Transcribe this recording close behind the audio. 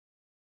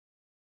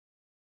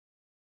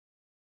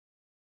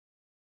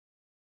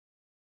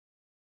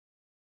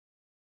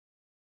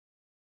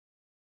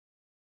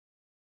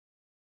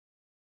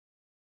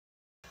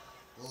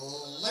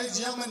Ladies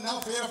and gentlemen, now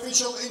for your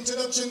official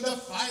introduction, the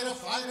fighter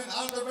fighting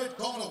out of the red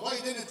corner,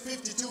 weighed in at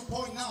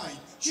 52.9.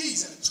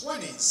 She's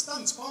 20,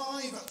 stunts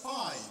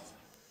 5'5".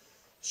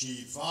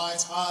 She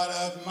fights out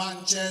of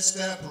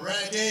Manchester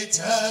Predators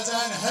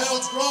and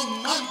hails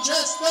from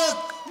Manchester,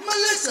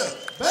 Melissa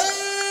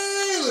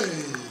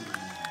Bailey.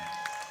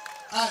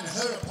 And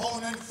her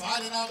opponent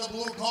fighting out of the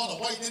blue corner,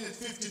 weighed in at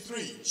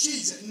 53.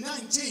 She's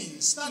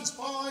 19, stunts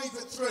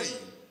 5'3".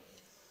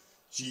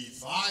 She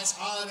fights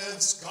out of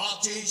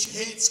Scottish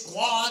Hit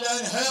Squad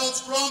and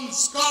hails from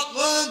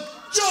Scotland,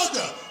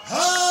 Georgia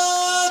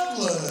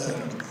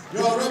Hackland.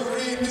 Your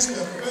referee,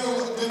 Mr.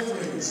 Phil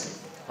DeVries.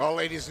 Well,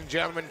 ladies and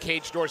gentlemen,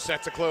 cage door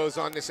set to close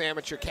on this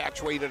amateur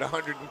catch weight at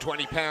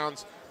 120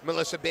 pounds.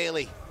 Melissa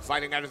Bailey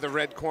fighting out of the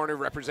red corner,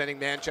 representing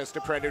Manchester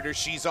Predators.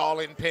 She's all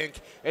in pink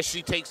as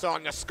she takes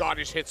on the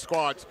Scottish Hit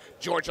Squad's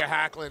Georgia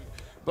Hackland.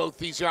 Both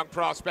these young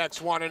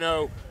prospects want to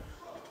know.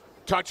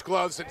 Touch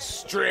gloves and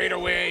straight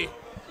away,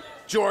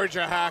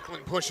 Georgia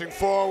Hackland pushing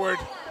forward.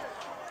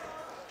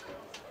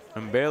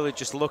 And Bailey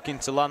just looking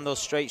to land those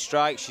straight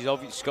strikes. She's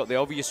got the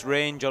obvious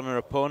range on her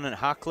opponent,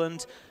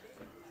 Hackland.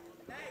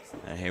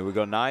 And here we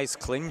go, nice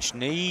clinch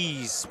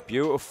knees.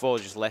 Beautiful,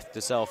 just left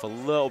herself a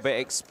little bit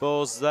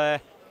exposed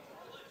there.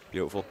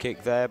 Beautiful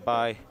kick there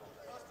by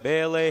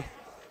Bailey.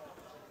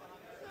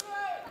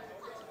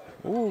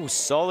 Ooh,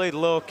 solid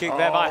low kick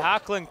there by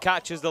Hackland.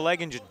 Catches the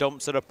leg and just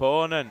dumps her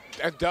opponent.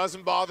 And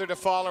doesn't bother to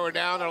follow her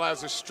down,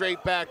 allows her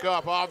straight back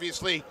up.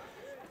 Obviously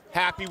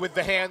happy with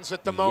the hands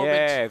at the moment.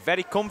 Yeah,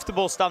 very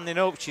comfortable standing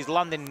up. She's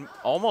landing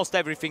almost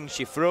everything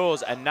she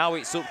throws, and now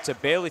it's up to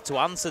Bailey to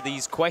answer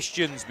these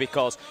questions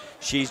because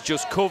she's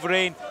just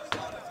covering.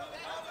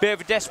 Bit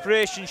of a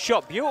desperation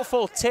shot.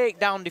 Beautiful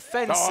takedown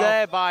defense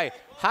there by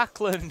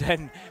Hackland,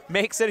 and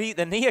makes her eat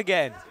the knee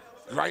again.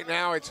 Right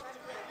now it's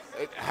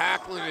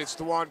Hackland is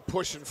the one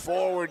pushing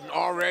forward and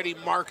already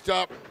marked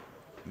up.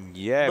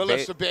 Yeah,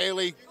 Melissa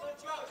Bailey,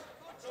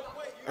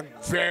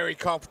 very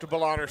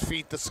comfortable on her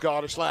feet, the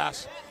Scottish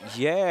lass.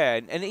 Yeah,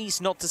 and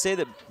it's not to say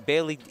that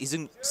Bailey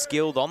isn't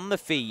skilled on the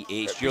feet.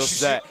 It's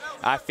just that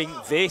I think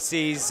this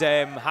is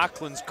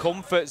Hackland's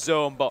comfort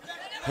zone, but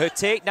her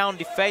takedown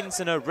defense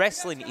and her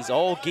wrestling is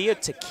all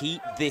geared to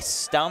keep this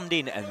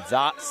standing, and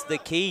that's the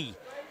key.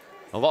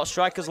 A lot of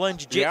strikers learn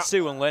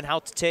jiu-jitsu and learn how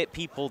to take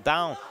people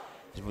down.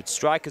 With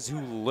strikers who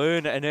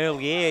learn at an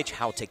early age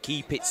how to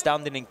keep it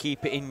standing and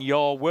keep it in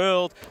your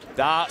world,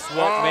 that's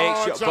what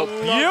makes you.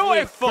 But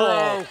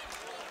beautiful,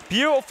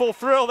 beautiful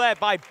throw there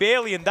by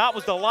Bailey, and that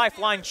was the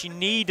lifeline she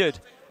needed.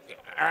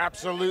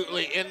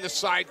 Absolutely, in the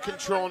side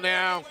control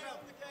now.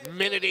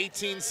 Minute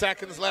 18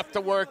 seconds left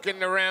to work in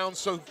the round,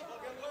 so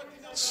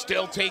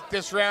still take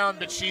this round,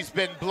 but she's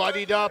been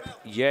bloodied up.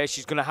 Yeah,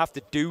 she's going to have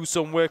to do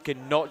some work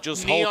and not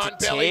just hold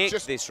to take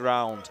this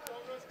round.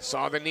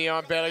 Saw the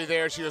neon belly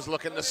there. She was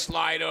looking to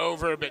slide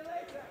over,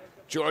 but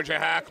Georgia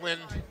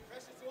Hackland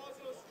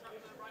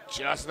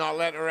just not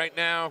letting her right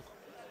now.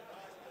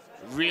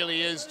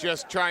 Really is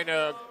just trying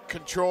to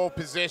control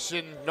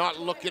position, not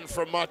looking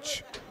for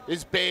much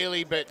is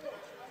Bailey,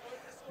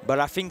 But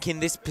I think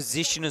in this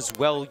position as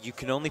well, you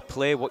can only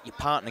play what your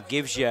partner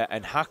gives you,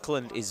 and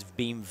Hackland is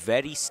being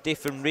very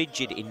stiff and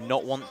rigid in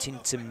not wanting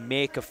to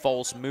make a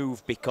false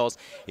move, because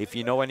if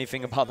you know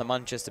anything about the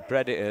Manchester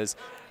Predators,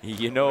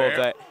 you know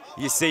that,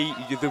 you see,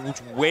 they're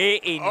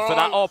waiting for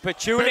that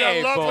opportunity.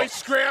 A lovely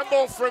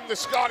scramble from the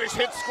Scottish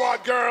Hit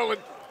Squad girl.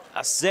 And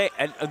that's it,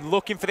 and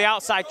looking for the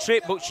outside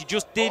trip, but she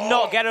just did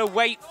not get her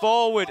weight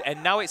forward,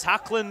 and now it's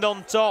Hackland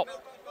on top.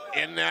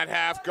 In that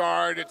half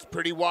guard, it's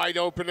pretty wide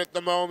open at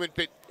the moment,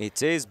 but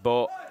it is,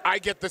 but I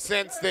get the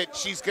sense that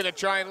she's going to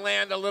try and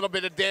land a little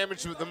bit of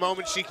damage with the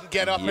moment she can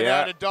get up and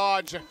out of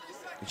dodge.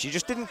 She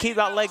just didn't keep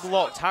that leg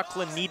locked.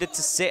 Hackland needed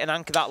to sit and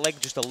anchor that leg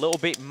just a little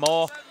bit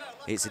more.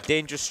 It's a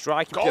dangerous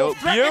strike.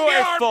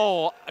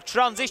 Beautiful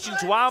transition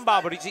to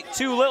armbar, but is it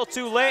too little,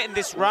 too late in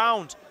this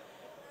round?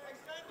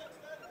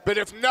 But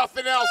if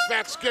nothing else,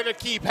 that's going to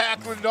keep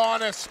Hackland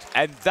honest.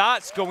 And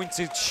that's going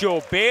to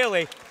show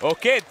Bailey,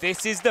 okay,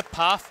 this is the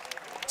path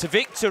to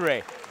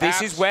victory.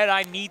 This is where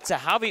I need to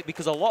have it,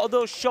 because a lot of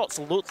those shots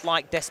looked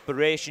like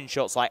desperation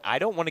shots, like I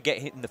don't want to get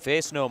hit in the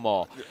face no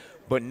more.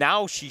 But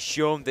now she's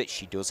shown that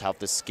she does have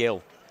the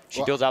skill.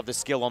 She does have the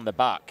skill on the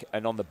back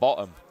and on the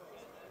bottom.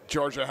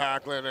 Georgia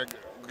Hackland,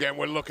 again,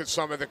 we'll look at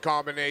some of the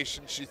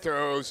combinations she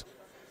throws.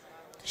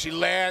 She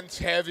lands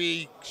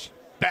heavy,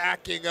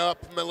 backing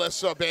up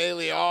Melissa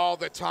Bailey all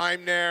the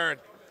time there. And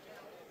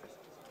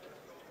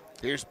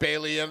here's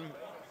Bailey in,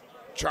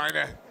 trying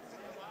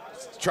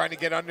to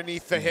get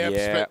underneath the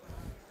hips, but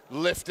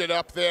lifted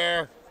up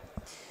there.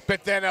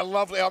 But then a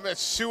lovely on the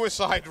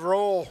suicide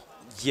roll.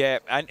 Yeah,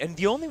 and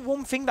the only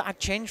one thing that I'd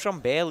change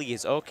from Bailey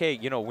is, okay,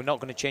 you know, we're not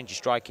going to change your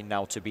striking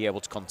now to be able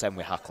to contend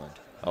with Hackland.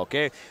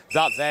 Okay,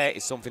 that there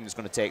is something that's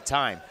going to take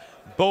time.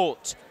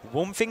 But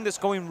one thing that's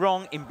going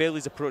wrong in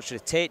Bailey's approach to the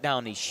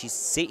takedown is she's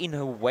sitting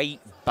her weight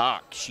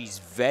back. She's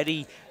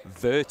very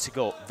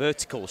vertical.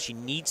 She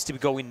needs to be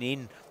going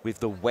in with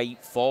the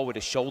weight forward,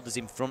 her shoulders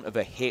in front of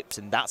her hips,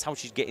 and that's how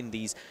she's getting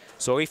these.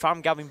 So if I'm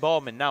Gavin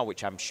Borman now,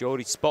 which I'm sure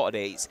he spotted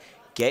it, it's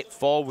get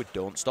forward.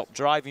 Don't stop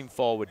driving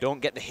forward.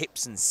 Don't get the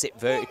hips and sit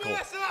vertical.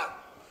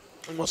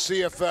 And we'll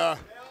see if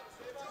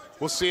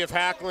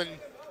Hackland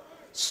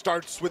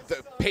starts with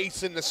the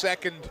pace in the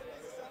second.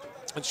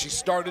 And she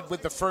started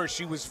with the first.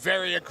 She was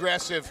very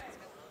aggressive.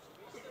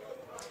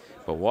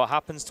 But what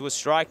happens to a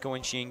striker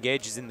when she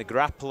engages in the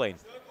grappling?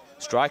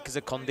 Strikers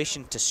are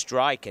conditioned to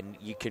strike, and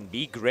you can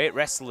be great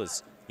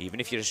wrestlers, even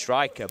if you're a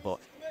striker. But,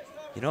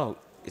 you know,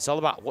 it's all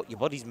about what your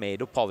body's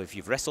made up of. If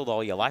you've wrestled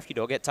all your life, you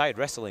don't get tired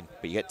wrestling,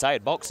 but you get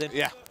tired boxing.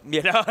 Yeah.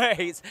 You know,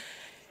 it's...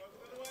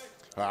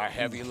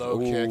 Heavy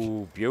low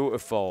Ooh, kick.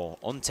 Beautiful.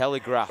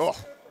 Untelegraphed. Oh.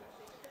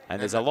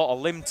 And there's a lot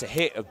of limb to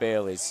hit of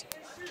Bailey's.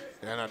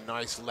 And a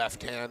nice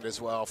left hand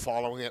as well,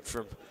 following it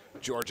from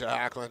Georgia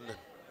Hackland.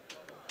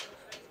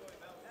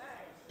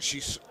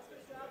 She's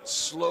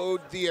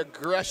slowed the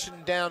aggression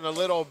down a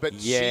little, but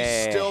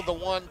she's still the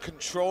one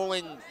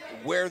controlling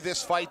where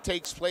this fight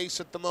takes place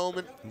at the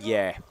moment.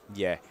 Yeah,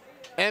 yeah.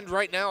 And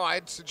right now,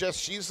 I'd suggest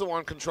she's the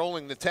one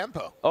controlling the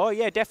tempo. Oh,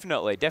 yeah,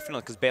 definitely,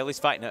 because Bailey's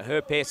fighting at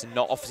her pace and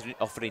not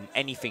offering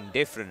anything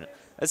different,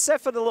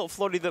 except for the little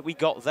flurry that we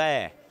got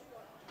there.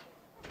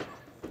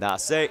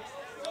 That's it.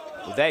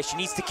 But there, she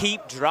needs to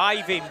keep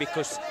driving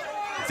because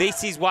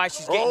this is why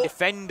she's getting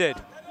defended.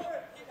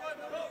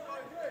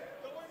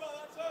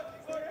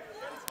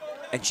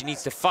 And she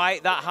needs to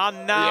fight that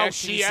hand now. Yeah,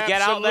 she needs to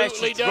get out there.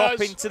 She's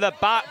dropping to the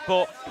back,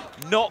 but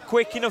not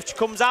quick enough. She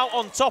comes out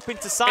on top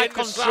into side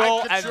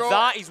control, and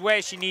that is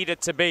where she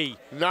needed to be.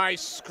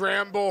 Nice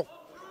scramble.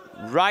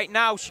 Right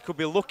now, she could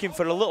be looking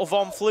for a little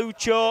Von Flue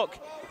choke,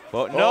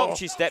 but no,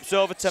 she steps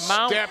over to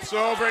mount. Steps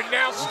over and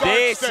now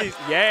starts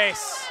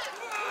yes.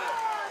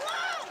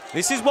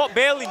 This is what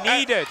Bailey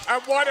needed.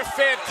 And what a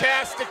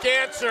fantastic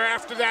answer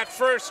after that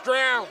first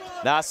round.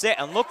 That's it,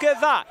 and look at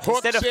that.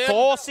 Instead of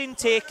forcing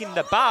taking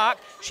the back,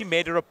 she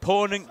made her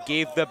opponent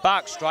give the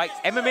back strike.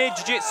 MMA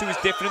Jiu-Jitsu is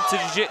different to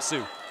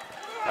Jiu-Jitsu.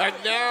 And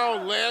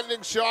now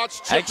landing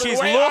shots. And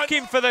she's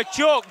looking for the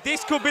choke.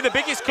 This could be the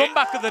biggest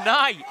comeback of the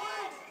night.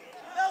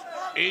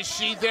 Is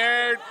she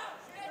there?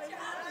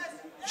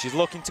 She's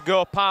looking to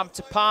go palm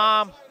to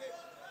palm.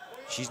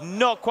 She's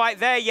not quite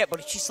there yet,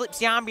 but if she slips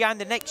the arm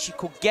behind the neck, she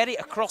could get it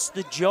across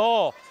the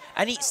jaw,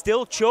 and it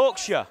still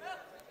chokes you.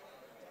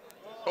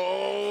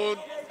 Oh,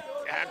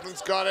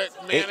 Hackland's got it,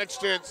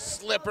 managed to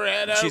slip her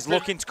head out. She's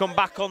looking to come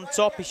back on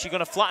top. Is she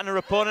going to flatten her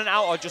opponent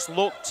out or just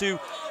look to,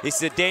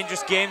 this is a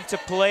dangerous game to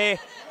play.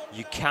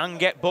 You can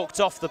get booked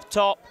off the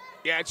top.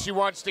 Yeah, and she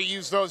wants to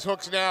use those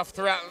hooks now,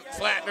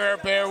 flatten her.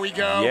 There we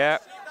go. Yeah.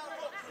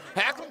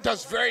 Hackland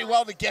does very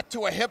well to get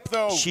to a hip,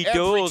 though. She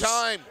every does,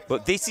 time.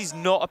 But this is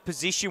not a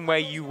position where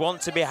you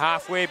want to be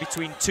halfway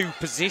between two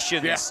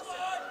positions. Yeah.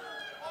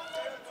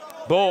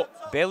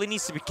 But Bailey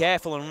needs to be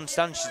careful and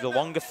understand she's the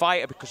longer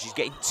fighter because she's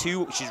getting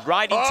she's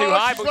riding too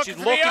high, but she's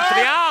looking for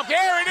the arm.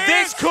 There it is.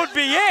 This could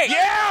be it.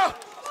 Yeah.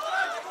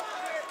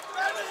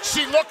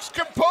 She looks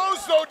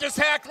composed, though. Does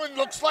Hackland?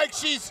 Looks like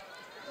she's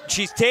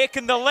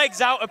taken the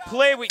legs out of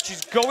play, which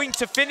is going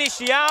to finish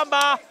the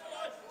armbar.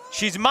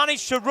 She's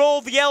managed to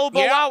roll the elbow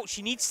out.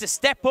 She needs to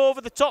step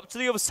over the top to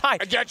the other side.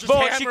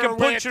 But she can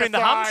punch her in the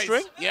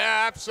hamstring.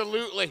 Yeah,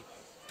 absolutely.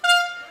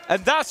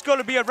 And that's going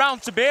to be a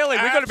round to Bailey.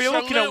 We're going to be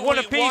looking at one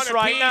apiece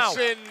right now.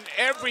 And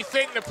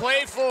everything to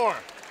play for.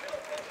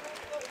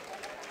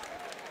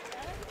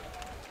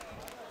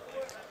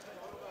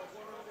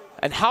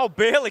 And how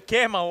Bailey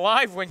came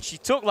alive when she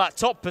took that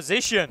top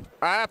position.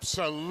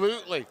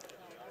 Absolutely.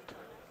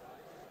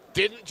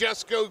 Didn't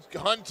just go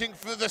hunting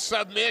for the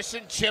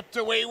submission, chipped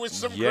away with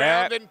some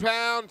ground and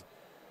pound.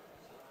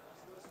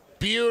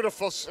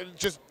 Beautiful, and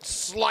just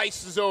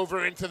slices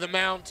over into the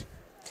mount.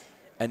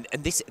 And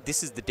this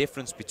is the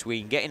difference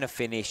between getting a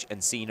finish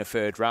and seeing a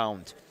third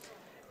round.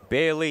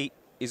 Bailey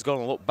is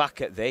going to look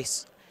back at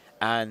this,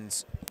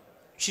 and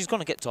she's going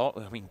to get taught.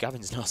 I mean,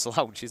 Gavin's not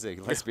slouch, is he?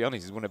 Let's be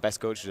honest, he's one of the best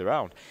coaches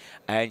around.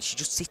 And she's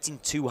just sitting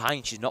too high,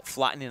 and she's not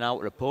flattening out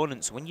her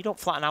opponent. So when you don't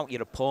flatten out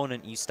your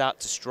opponent, you start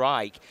to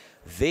strike.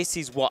 This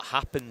is what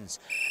happens.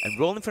 And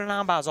rolling for an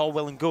armbar is all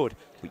well and good,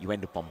 but you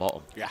end up on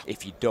bottom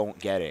if you don't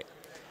get it.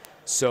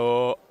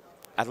 So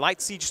I'd like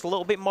to see just a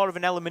little bit more of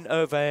an element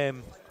of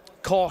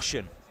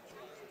caution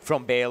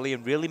from Bailey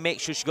and really make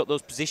sure she got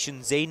those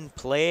positions in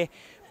play.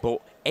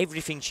 But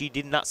everything she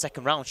did in that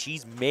second round,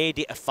 she's made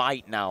it a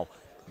fight now.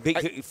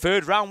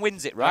 Third round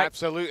wins it, right?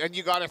 Absolutely. And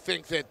you got to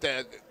think that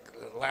the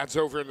lads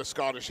over in the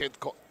Scottish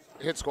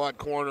hit squad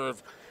corner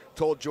have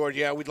told George,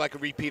 yeah, we'd like a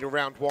repeat of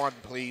round one,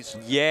 please.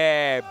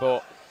 Yeah,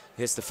 but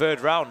it's the third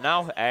round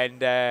now,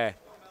 and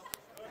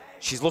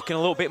she's looking a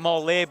little bit more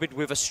laboured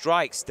with a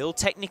strike. Still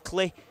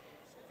technically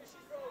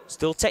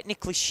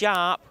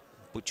sharp,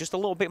 but just a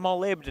little bit more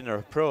laboured in her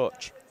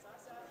approach.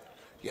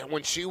 Yeah,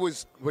 when she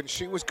was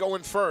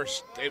going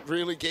first, it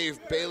really gave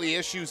Bailey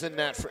issues in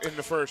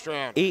the first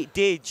round. It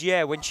did,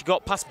 yeah. When she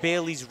got past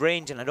Bailey's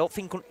range, and I don't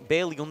think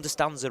Bailey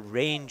understands her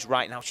range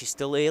right now. She's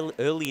still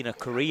early in her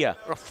career.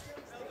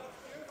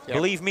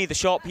 Believe me, the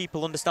short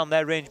people understand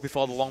their range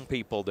before the long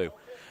people do.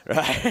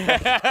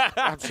 Right.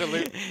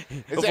 Absolutely.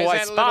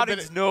 Otherwise,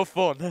 sparring's no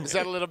fun. Is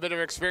that a little bit of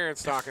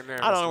experience talking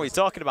there? I don't know what you're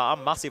talking about.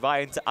 I'm massive.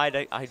 I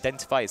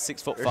identify as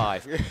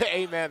 6'5".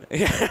 Amen.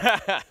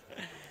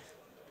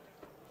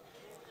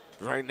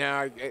 Right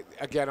now,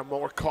 again, a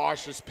more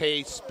cautious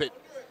pace, but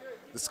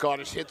the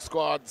Scottish hit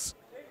squad's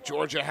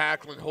Georgia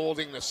Hackland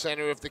holding the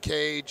center of the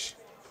cage.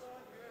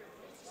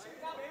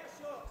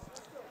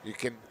 You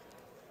can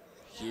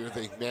hear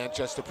the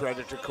Manchester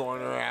Predator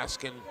corner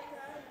asking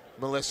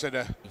Melissa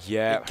to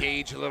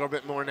engage a little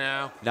bit more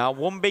now. Now,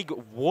 one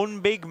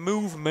big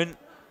movement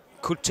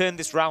could turn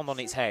this round on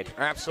its head.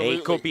 Absolutely.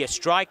 It could be a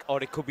strike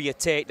or it could be a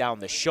takedown.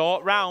 The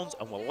short rounds,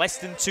 and we're less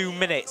than 2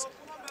 minutes.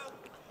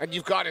 And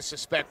you've got to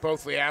suspect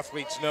both the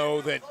athletes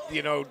know that,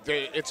 you know,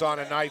 it's on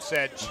a knife's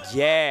edge.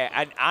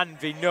 Yeah, and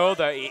they know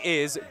that it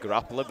is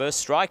grappler versus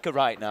striker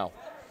right now.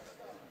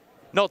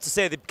 Not to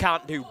say they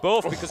can't do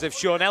both, because they've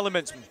shown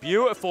elements.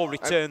 Beautiful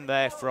return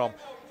there from.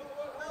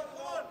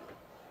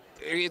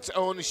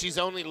 She's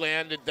only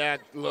landed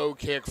that low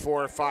kick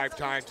 4 or 5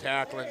 times,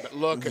 Hackland, but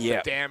look at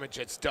the damage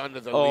it's done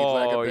to the lead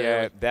leg of Bailey.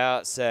 Oh, yeah,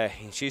 that's,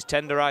 she's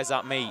tenderized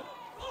that meat.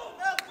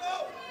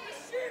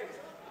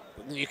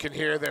 You can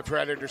hear the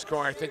Predators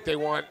score. I think they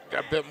want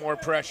a bit more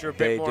pressure, a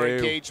bit more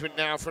engagement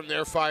now from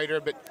their fighter.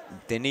 But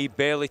they need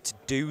Bailey to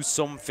do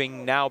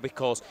something now,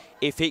 because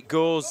if it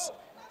goes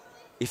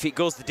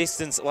the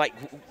distance, like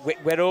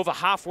we're over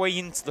halfway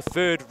into the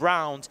 3rd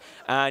round,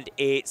 and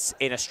it's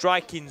in a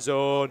striking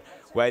zone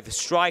where the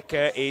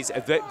striker is.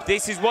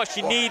 This is what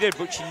she needed,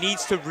 but she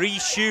needs to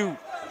reshoot.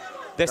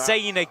 They're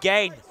saying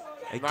again.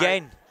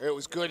 It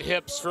was good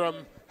hips from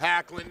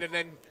Hackland, and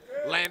then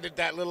landed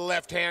that little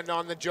left hand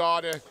on the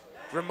jaw to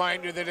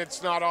remind her that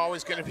it's not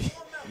always going to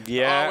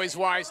be always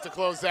wise to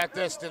close that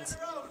distance.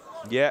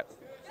 Yeah.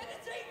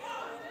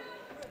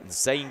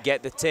 Saying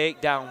get the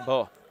takedown,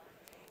 but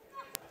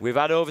we've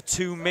had over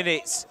 2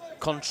 minutes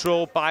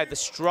controlled by the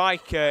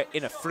striker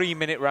in a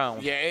 3-minute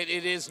round. Yeah,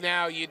 it is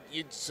now. You'd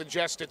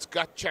suggest it's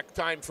gut check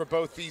time for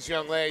both these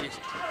young ladies.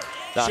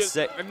 That's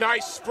it. A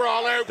nice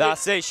sprawl out.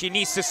 That's it. She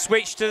needs to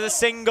switch to the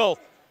single.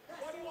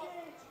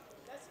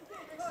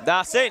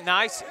 That's it.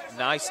 Nice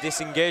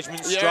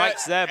disengagement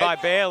strikes there by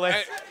Bailey.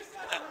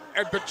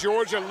 But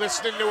Georgia,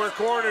 listening to her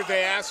corner,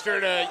 they asked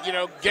her to, you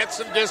know, get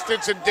some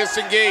distance and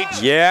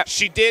disengage. Yeah.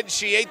 She did.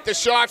 She ate the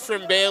shot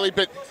from Bailey,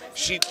 but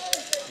she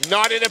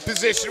not in a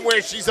position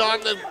where she's on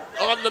the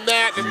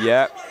mat.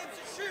 Yeah.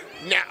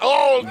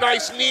 Now,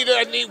 nice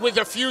knee with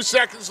a few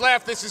seconds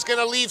left. This is going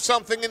to leave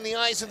something in the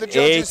eyes of the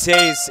judges.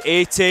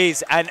 It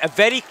is, and a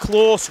very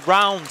close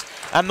round.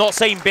 I'm not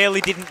saying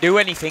Bailey didn't do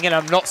anything, and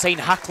I'm not saying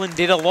Hackland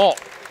did a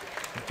lot.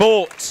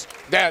 But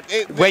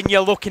when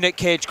you're looking at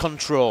cage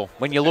control,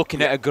 when you're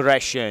looking at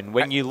aggression,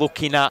 when you're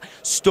looking at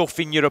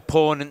stuffing your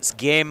opponent's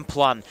game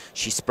plan,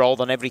 she sprawled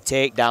on every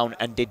takedown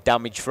and did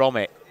damage from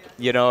it.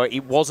 You know,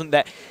 it wasn't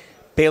that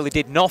Bailey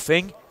did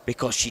nothing,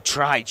 because she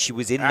tried. She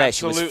was in there.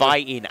 She was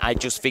fighting. I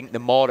just think the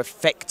more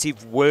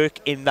effective work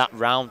in that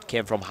round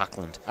came from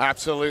Hackland.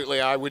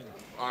 Absolutely. I would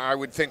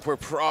think we're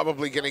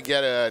probably going to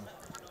get a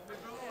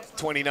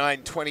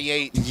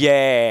 29-28.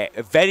 Yeah,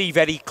 a very,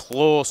 very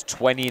close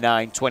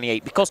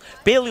 29-28, because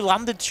Bailey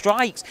landed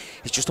strikes.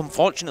 It's just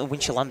unfortunate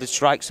when she landed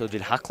strikes, so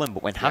did Hackland.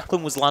 But when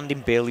Hackland was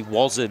landing, Bailey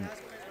wasn't.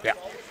 Yeah.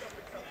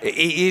 It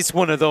is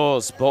one of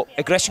those, but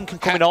aggression can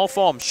come in all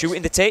forms.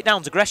 Shooting the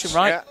takedowns, aggression,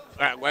 right? Yeah.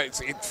 Well,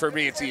 for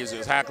me, it's easy. It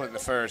was Hackland the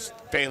first,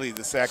 Bailey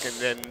the second,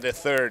 and the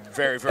third.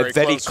 Very, very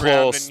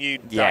close.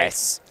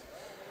 Yes.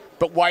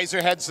 But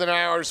wiser heads than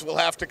ours will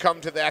have to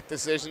come to that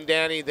decision,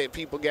 Danny. That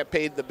people get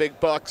paid the big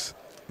bucks.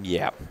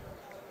 Yeah.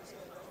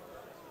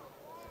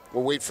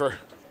 We'll wait for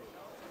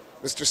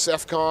Mr.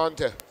 Sefcon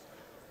to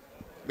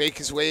make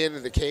his way into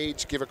the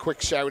cage. Give a quick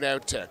shout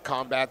out to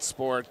Combat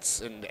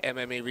Sports and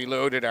MMA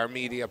Reloaded, our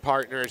media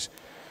partners.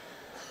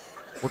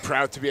 We're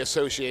proud to be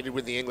associated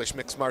with the English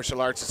Mixed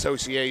Martial Arts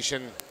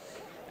Association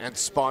and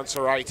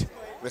sponsor right.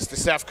 Mr.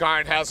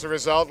 Sefcon has the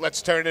result.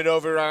 Let's turn it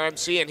over to our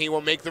MC, and he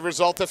will make the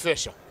result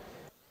official.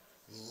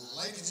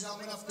 Ladies and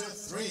gentlemen, after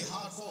 3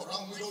 hard-fought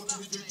rounds, we go to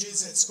the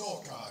judges'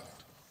 scorecard.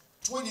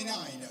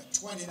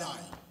 29-29,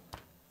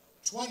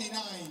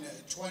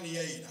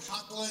 29-28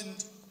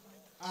 Hackland,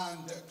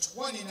 and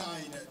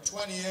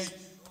 29-28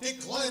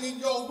 declaring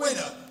your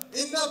winner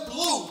in the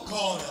blue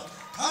corner,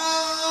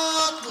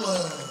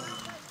 Hackland.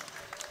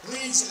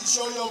 Please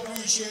show your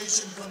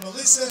appreciation for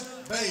Melissa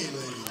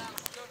Bailey.